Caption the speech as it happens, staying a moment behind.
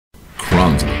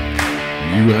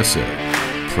Kranzle, USA,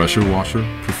 pressure washer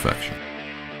perfection.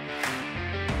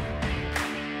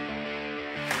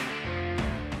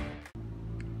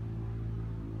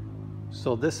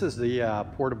 So this is the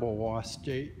portable wash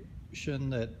station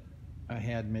that I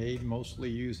had made, mostly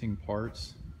using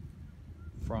parts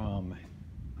from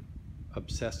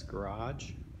Obsessed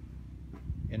Garage,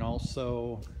 and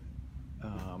also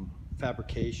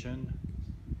fabrication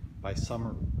by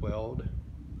Summer Weld.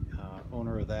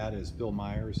 Owner of that is Bill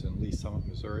Myers in Lee Summit,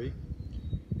 Missouri.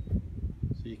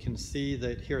 So you can see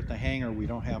that here at the hangar we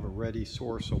don't have a ready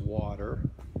source of water.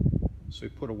 So we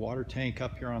put a water tank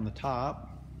up here on the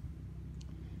top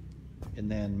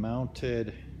and then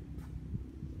mounted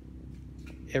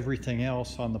everything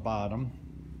else on the bottom.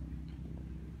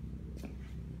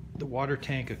 The water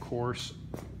tank, of course,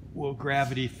 will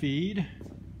gravity feed,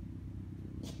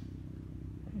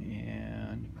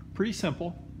 and pretty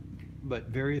simple but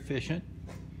very efficient.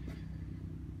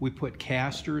 We put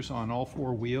casters on all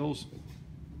four wheels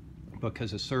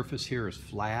because the surface here is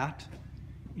flat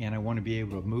and I want to be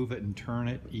able to move it and turn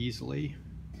it easily.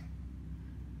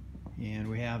 And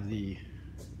we have the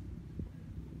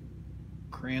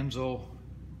Kranzle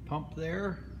pump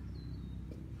there.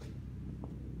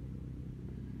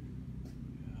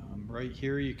 Right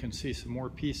here you can see some more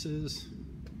pieces.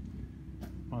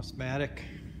 Osmatic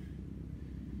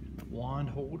wand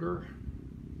holder.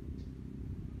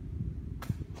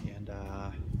 And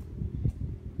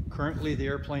currently the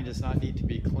airplane does not need to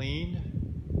be cleaned,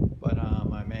 but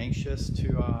I'm anxious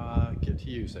to get to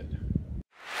use it.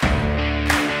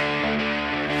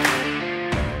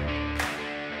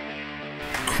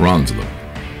 Kranzle,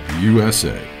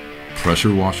 USA,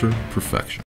 pressure washer perfection.